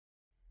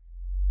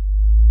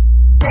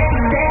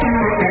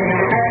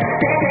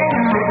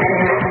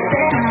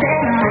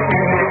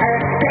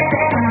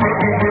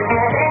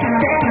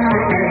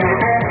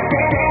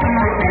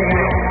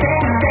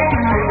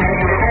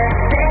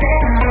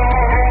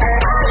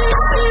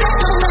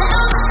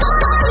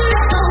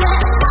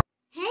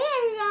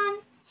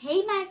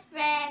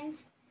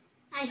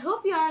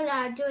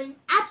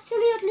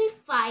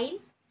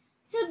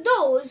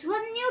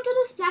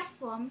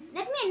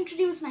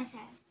introduce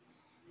myself.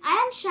 I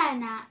am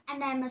Saina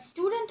and I am a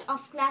student of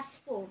class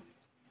 4.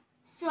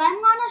 So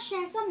I'm gonna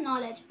share some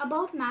knowledge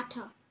about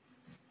matter.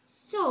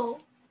 So,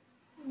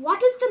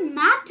 what is the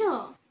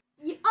matter?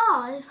 You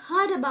all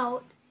heard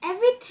about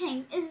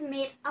everything is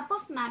made up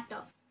of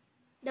matter.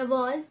 The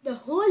world, the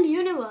whole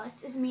universe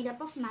is made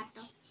up of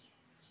matter.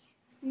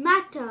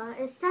 Matter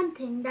is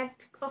something that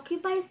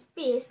occupies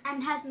space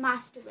and has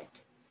mass to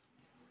it.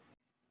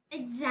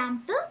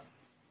 Example,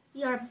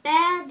 your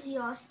bed,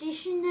 your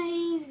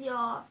stationeries,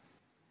 your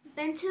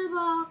pencil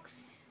box,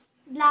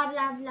 blah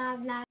blah blah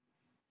blah.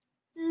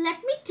 Let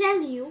me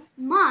tell you,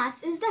 mass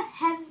is the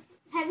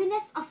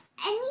heaviness of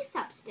any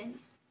substance.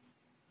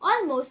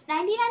 Almost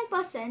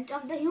 99%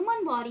 of the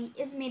human body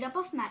is made up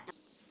of matter.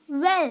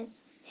 Well,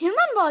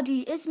 human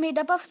body is made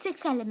up of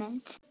 6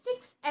 elements.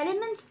 6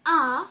 elements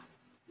are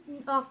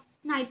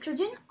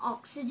nitrogen,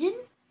 oxygen,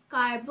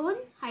 carbon,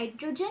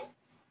 hydrogen,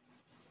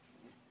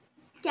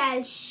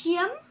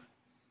 calcium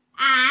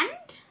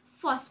and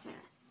phosphorus.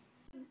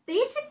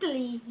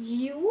 Basically,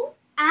 you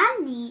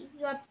and me,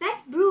 your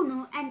pet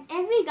Bruno and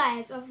every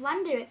guy of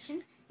One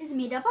Direction is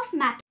made up of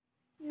matter.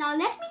 Now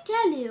let me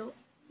tell you,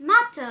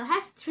 matter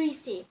has 3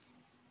 states: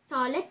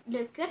 solid,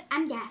 liquid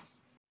and gas.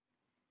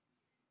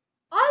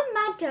 All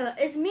matter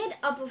is made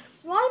up of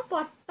small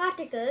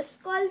particles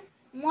called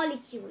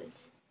molecules.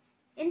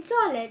 In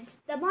solids,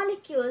 the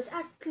molecules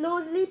are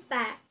closely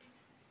packed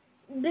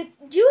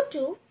due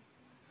to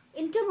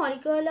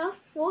intermolecular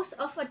force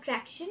of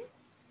attraction.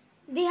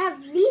 They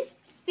have least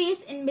space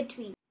in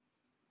between.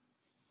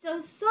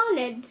 So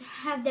solids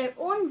have their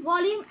own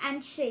volume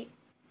and shape,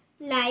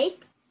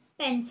 like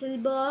pencil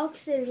box,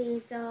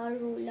 eraser,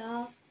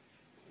 ruler,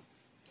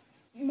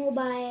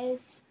 mobiles,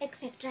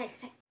 etc.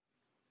 etc.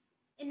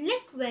 In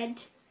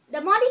liquid,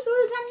 the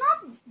molecules are not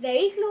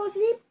very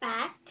closely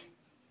packed,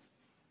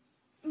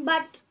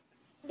 but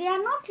they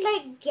are not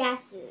like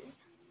gases.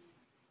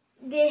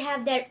 They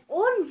have their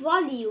own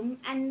volume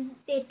and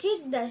they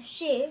take the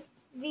shape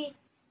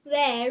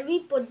where we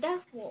put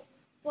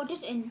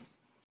it in.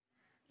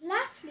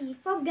 Lastly,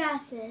 for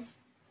gases,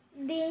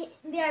 the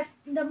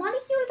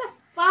molecules are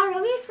far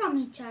away from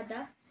each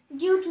other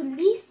due to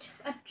least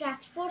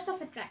force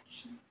of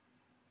attraction.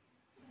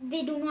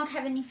 They do not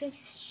have any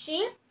fixed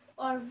shape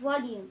or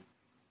volume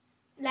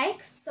like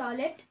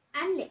solid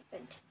and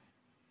liquid.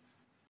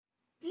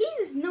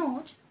 Please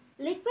note,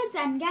 liquids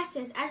and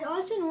gases are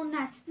also known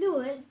as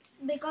fluids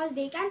because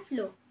they can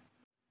flow.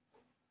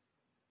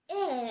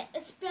 Air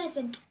is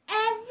present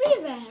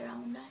everywhere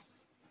around us,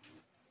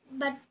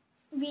 but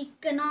we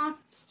cannot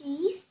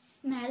see,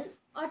 smell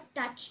or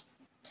touch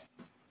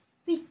it.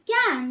 We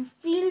can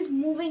feel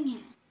moving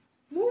air.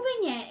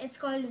 Moving air is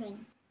called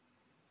wind.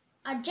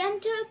 A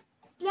gentle,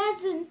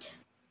 pleasant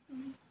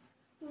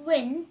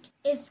wind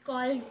is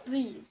called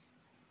breeze.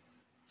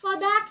 For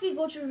that we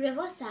go to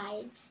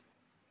riversides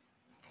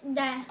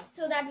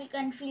so that we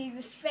can feel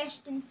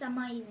refreshed in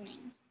summer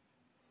evenings.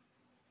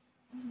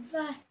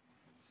 But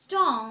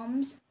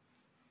storms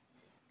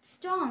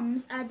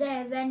are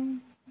there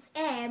when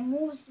air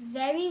moves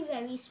very,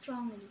 very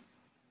strongly.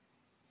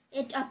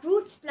 It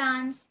uproots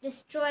plants,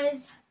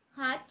 destroys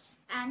huts,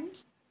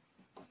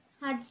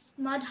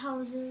 mud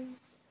houses,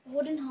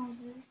 wooden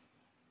houses.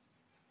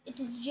 It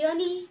is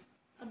really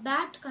a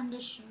bad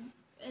condition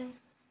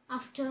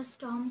after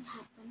storms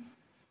happen.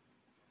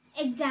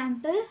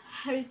 Example,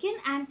 hurricane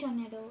and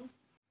tornadoes.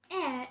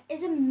 Air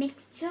is a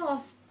mixture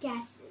of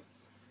gases.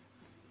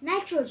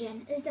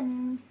 Nitrogen is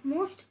the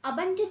most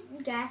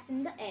abundant gas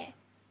in the air.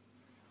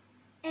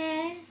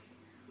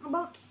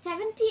 About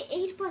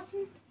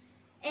 78%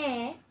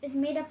 air is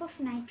made up of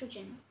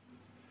nitrogen.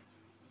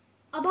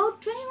 About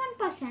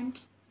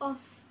 21% of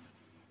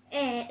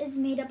air is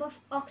made up of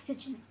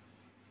oxygen,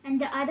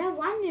 and the other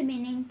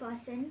remaining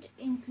percent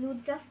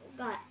includes of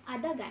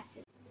other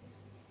gases.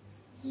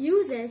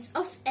 Uses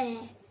of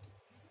air.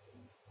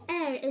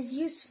 Air is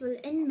useful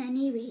in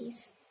many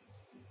ways.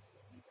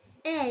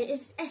 Air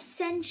is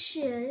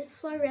essential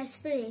for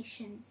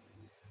respiration.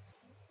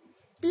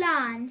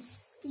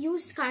 Plants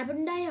use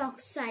carbon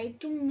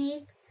dioxide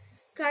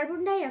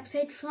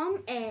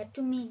from air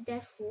to make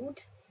their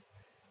food.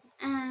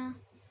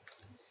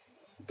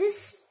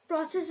 This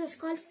process is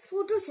called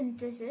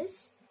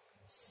photosynthesis,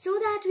 so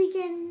that we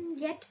can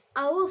get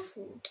our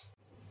food.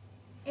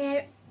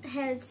 Air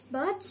helps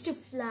birds to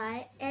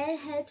fly, air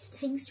helps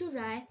things to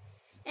dry,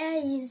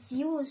 air is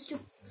used to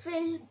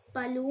fill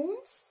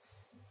balloons,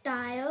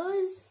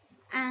 tires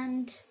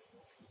and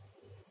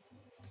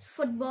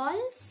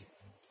footballs.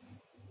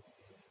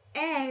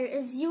 Air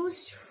is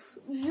used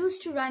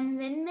to run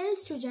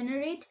windmills to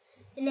generate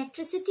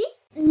electricity.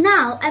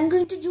 Now I'm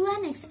going to do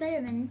an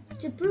experiment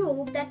to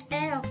prove that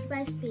air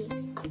occupies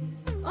space.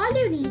 All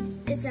you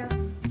need is a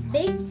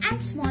big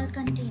and small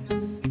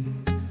container.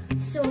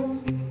 So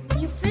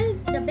you fill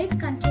the big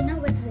container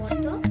with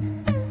water.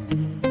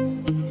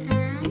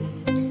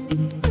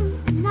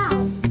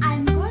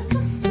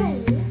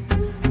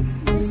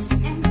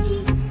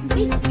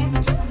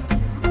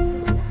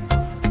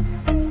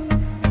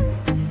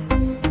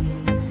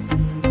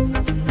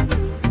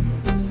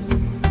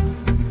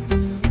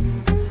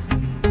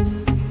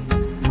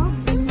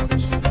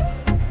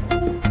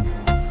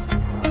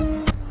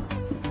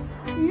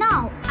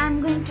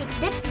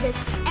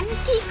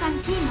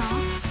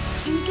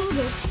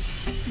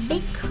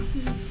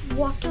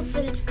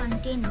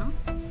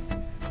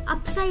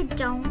 upside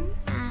down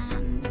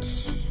and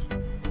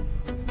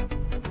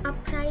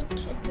upright,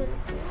 it will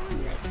go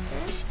like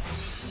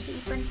this. You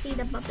can see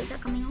the bubbles are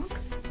coming out.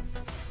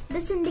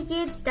 This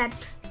indicates that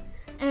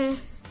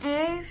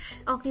air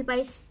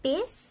occupies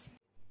space.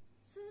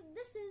 So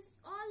this is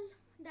all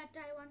that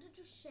I wanted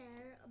to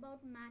share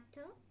about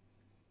matter.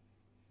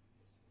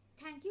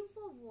 Thank you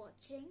for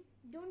watching.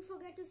 Don't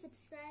forget to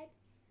subscribe,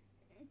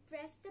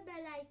 press the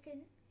bell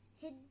icon,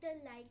 hit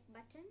the like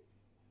button.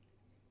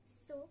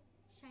 So,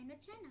 shine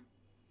with China.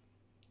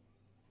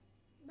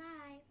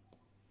 Bye.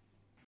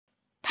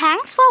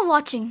 Thanks for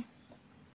watching.